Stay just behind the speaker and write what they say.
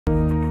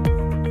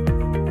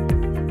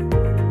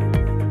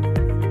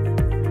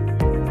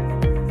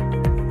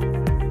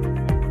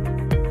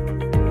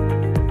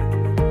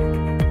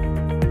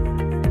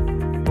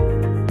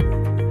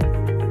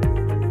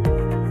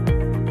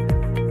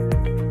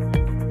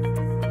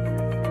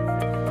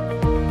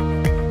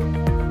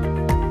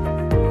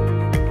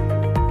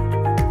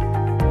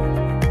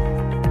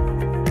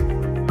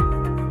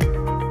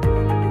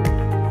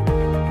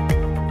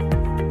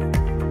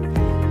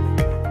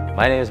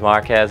My name is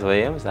Marques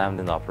Williams. I'm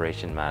the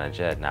operation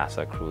manager at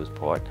Nassau Cruise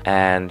Port,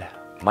 and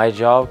my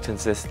job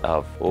consists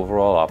of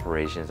overall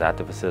operations at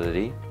the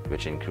facility,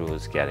 which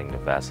includes getting the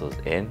vessels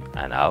in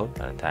and out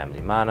in a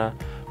timely manner,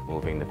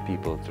 moving the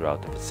people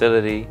throughout the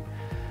facility,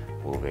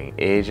 moving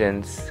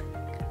agents,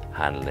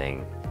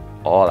 handling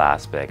all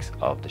aspects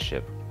of the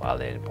ship while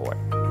they're in port.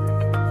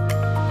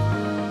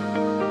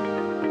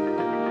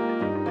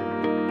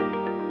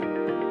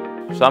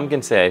 Some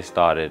can say I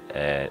started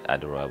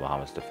at the Royal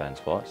Bahamas Defense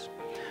Force,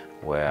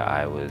 where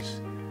I was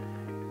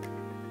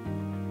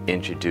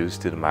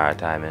introduced to the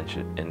maritime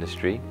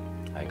industry.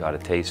 I got a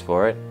taste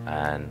for it,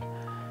 and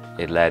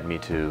it led me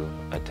to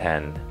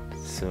attend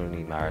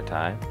SUNY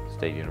Maritime,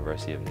 State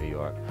University of New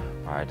York,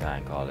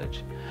 Maritime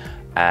College.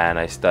 And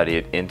I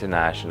studied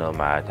International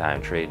Maritime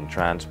Trade and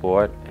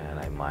Transport, and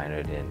I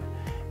minored in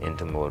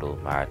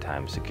Intermodal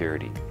Maritime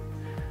Security.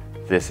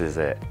 This is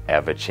an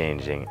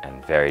ever-changing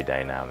and very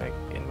dynamic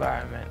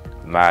environment.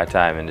 The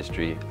maritime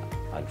industry,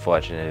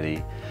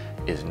 unfortunately,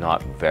 is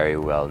not very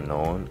well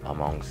known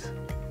amongst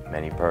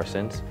many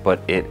persons,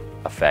 but it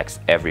affects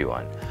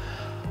everyone.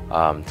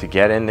 To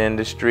get in the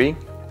industry,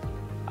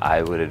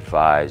 I would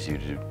advise you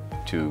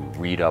to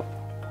read up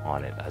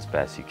on it as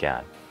best you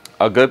can.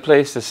 A good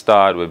place to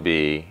start would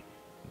be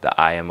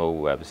the IMO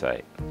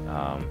website.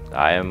 The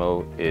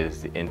IMO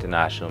is the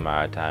International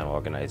Maritime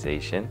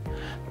Organization.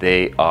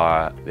 They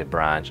are the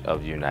branch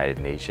of the United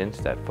Nations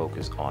that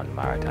focus on the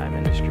maritime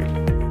industry.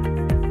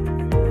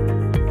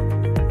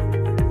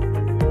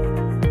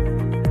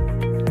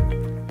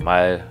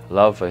 My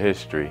love for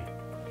history,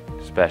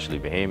 especially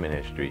Bahamian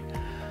history,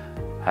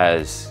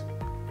 has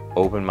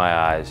opened my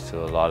eyes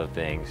to a lot of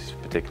things,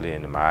 particularly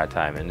in the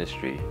maritime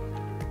industry,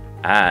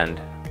 and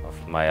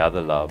of my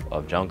other love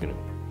of Junkanoo.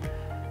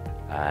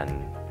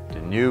 And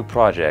the new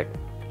project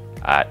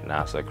at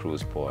Nassau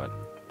Cruise Port,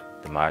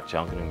 the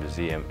Junkanoo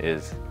Museum,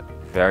 is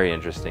very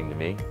interesting to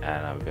me,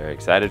 and I'm very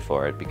excited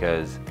for it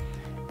because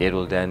it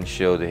will then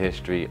show the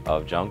history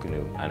of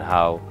Junkanoo and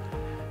how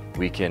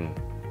we can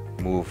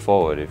move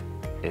forward. It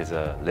is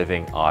a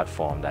living art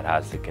form that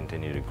has to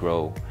continue to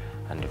grow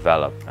and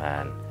develop,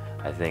 and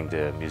I think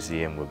the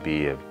museum would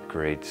be a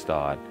great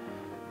start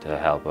to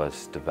help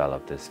us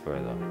develop this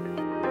further.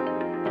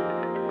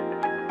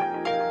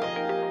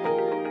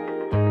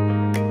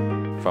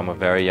 From a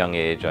very young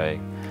age,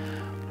 I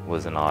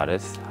was an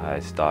artist.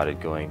 I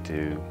started going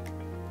to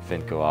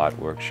Finco art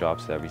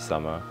workshops every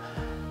summer.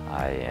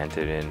 I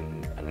entered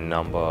in a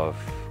number of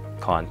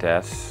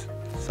contests,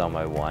 some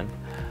I won.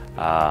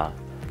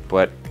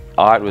 But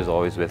art was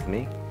always with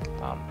me.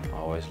 I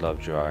always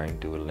loved drawing,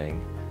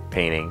 doodling,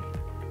 painting,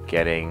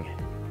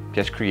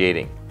 just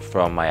creating.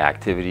 From my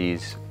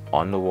activities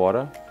on the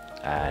water,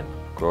 and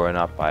growing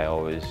up I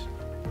always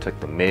took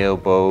the mail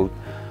boat.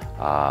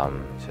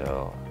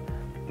 So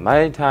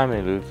my time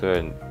in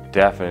Luther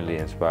definitely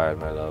inspired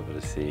my love of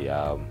the sea.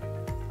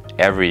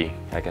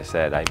 Like I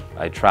said,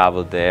 I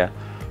traveled there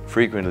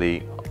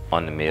frequently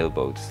on the mail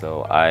boats,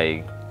 so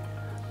I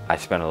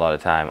spent a lot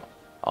of time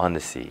on the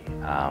sea.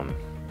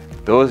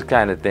 Those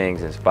kind of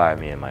things inspire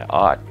me in my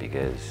art,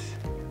 because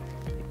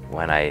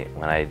when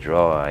I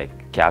draw, I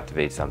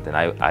captivate something.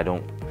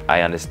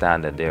 I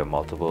understand that there are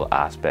multiple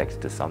aspects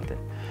to something.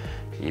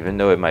 Even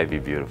though it might be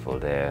beautiful,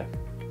 there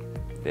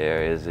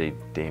is a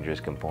dangerous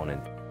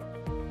component.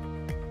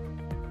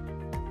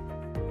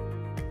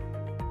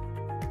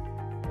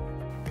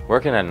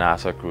 Working at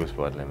Nassau Cruise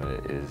Port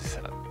Limited is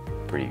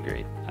pretty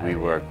great. We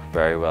work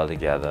very well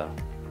together.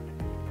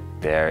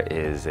 There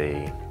is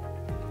a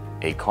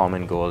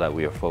common goal that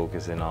we are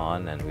focusing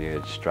on, and we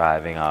are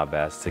striving our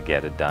best to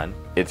get it done.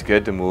 It's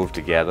good to move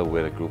together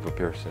with a group of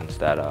persons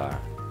that are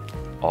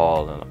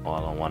all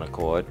on one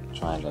accord,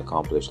 trying to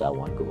accomplish that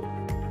one goal.